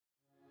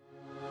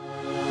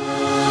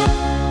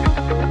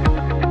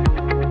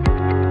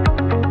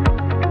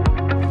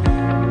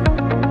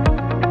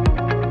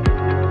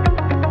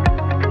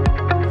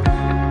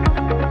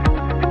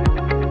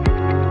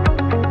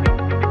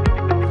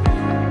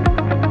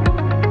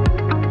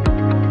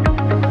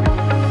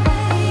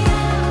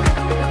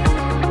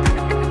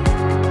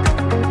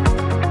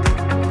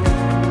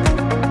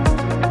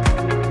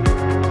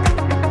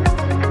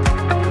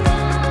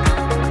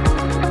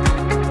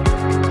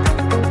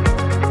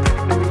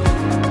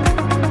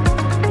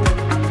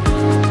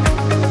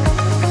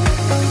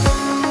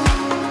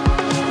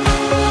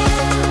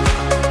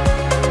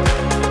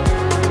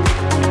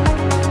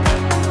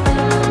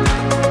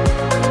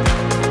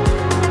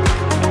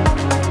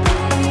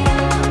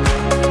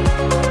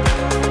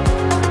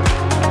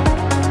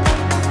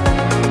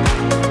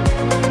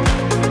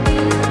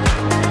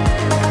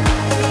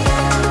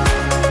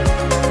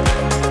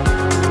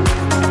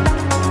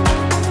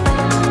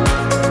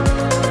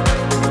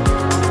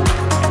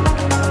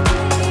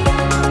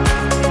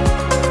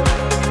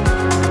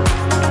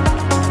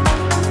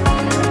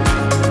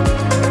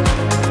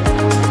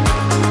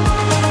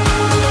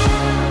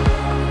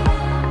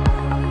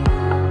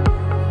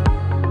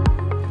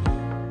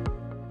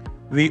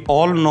We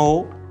all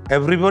know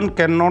everyone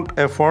cannot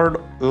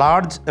afford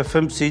large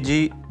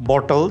FMCG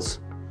bottles,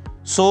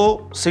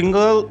 so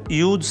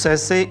single-use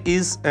sachet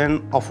is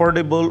an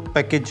affordable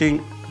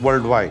packaging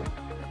worldwide.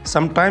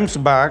 Sometimes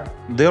back,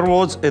 there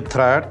was a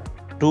threat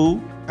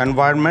to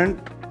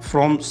environment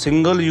from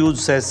single-use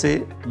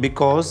sachet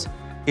because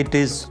it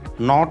is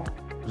not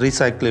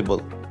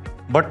recyclable.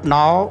 But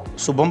now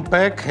Shubham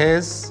Pack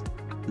has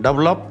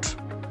developed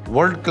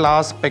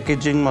world-class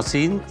packaging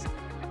machines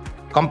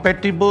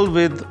compatible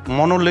with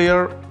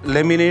monolayer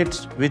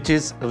laminates, which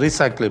is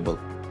recyclable.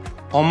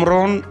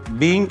 Omron,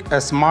 being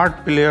a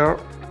smart player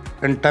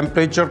in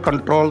temperature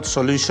control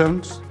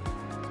solutions,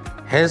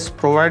 has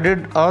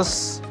provided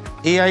us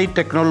AI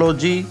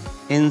technology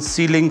in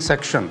sealing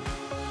section.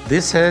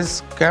 This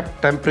has kept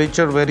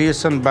temperature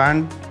variation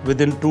band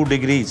within 2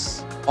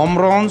 degrees.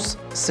 Omron's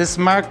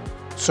Sysmac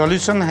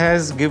solution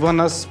has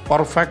given us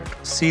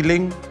perfect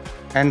sealing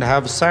and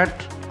have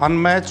set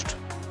unmatched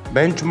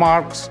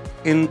benchmarks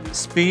in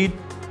speed,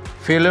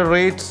 failure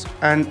rates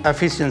and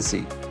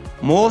efficiency.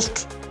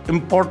 Most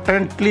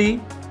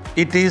importantly,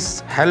 it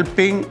is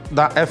helping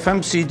the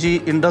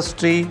FMCG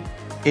industry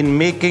in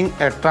making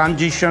a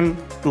transition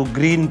to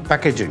green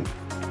packaging.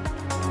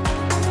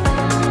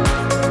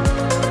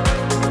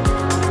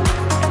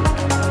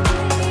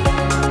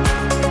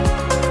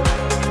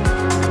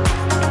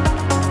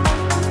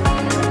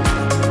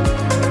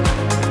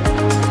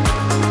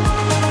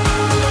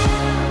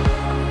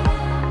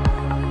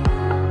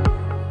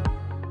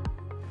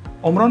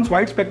 Omron's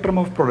wide spectrum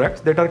of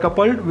products that are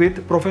coupled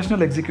with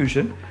professional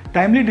execution,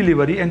 timely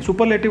delivery and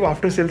superlative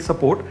after-sales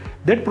support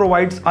that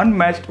provides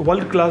unmatched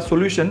world-class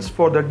solutions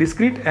for the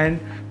discrete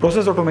and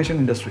process automation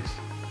industries.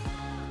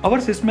 Our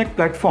Sysmac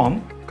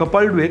platform,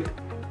 coupled with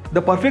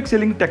the perfect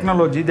sealing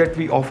technology that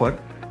we offer,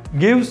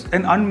 gives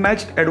an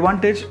unmatched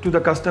advantage to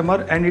the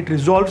customer, and it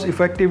resolves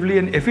effectively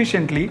and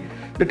efficiently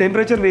the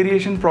temperature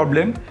variation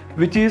problem,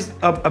 which is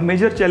a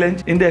major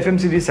challenge in the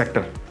FMCG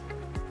sector.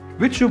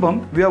 With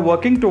Shubham, we are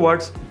working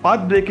towards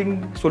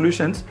path-breaking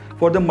solutions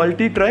for the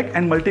multi-track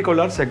and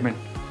multicolor segment.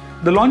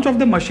 The launch of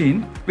the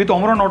machine with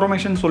Omron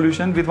automation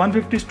solution with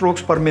 150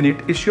 strokes per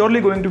minute is surely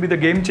going to be the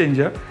game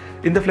changer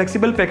in the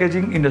flexible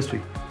packaging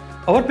industry.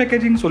 Our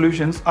packaging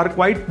solutions are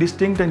quite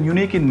distinct and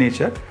unique in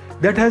nature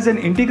that has an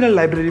integral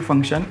library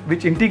function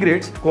which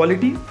integrates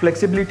quality,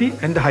 flexibility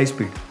and the high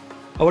speed.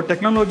 Our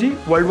technology,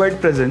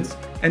 worldwide presence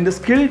and the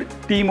skilled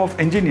team of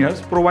engineers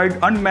provide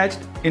unmatched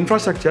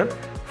infrastructure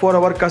for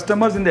our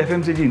customers in the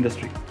FMCG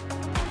industry.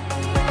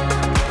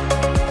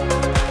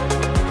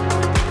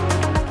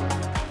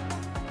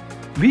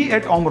 We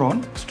at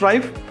Omron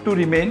strive to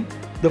remain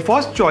the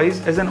first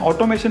choice as an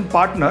automation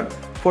partner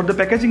for the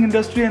packaging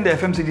industry and the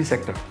FMCG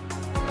sector.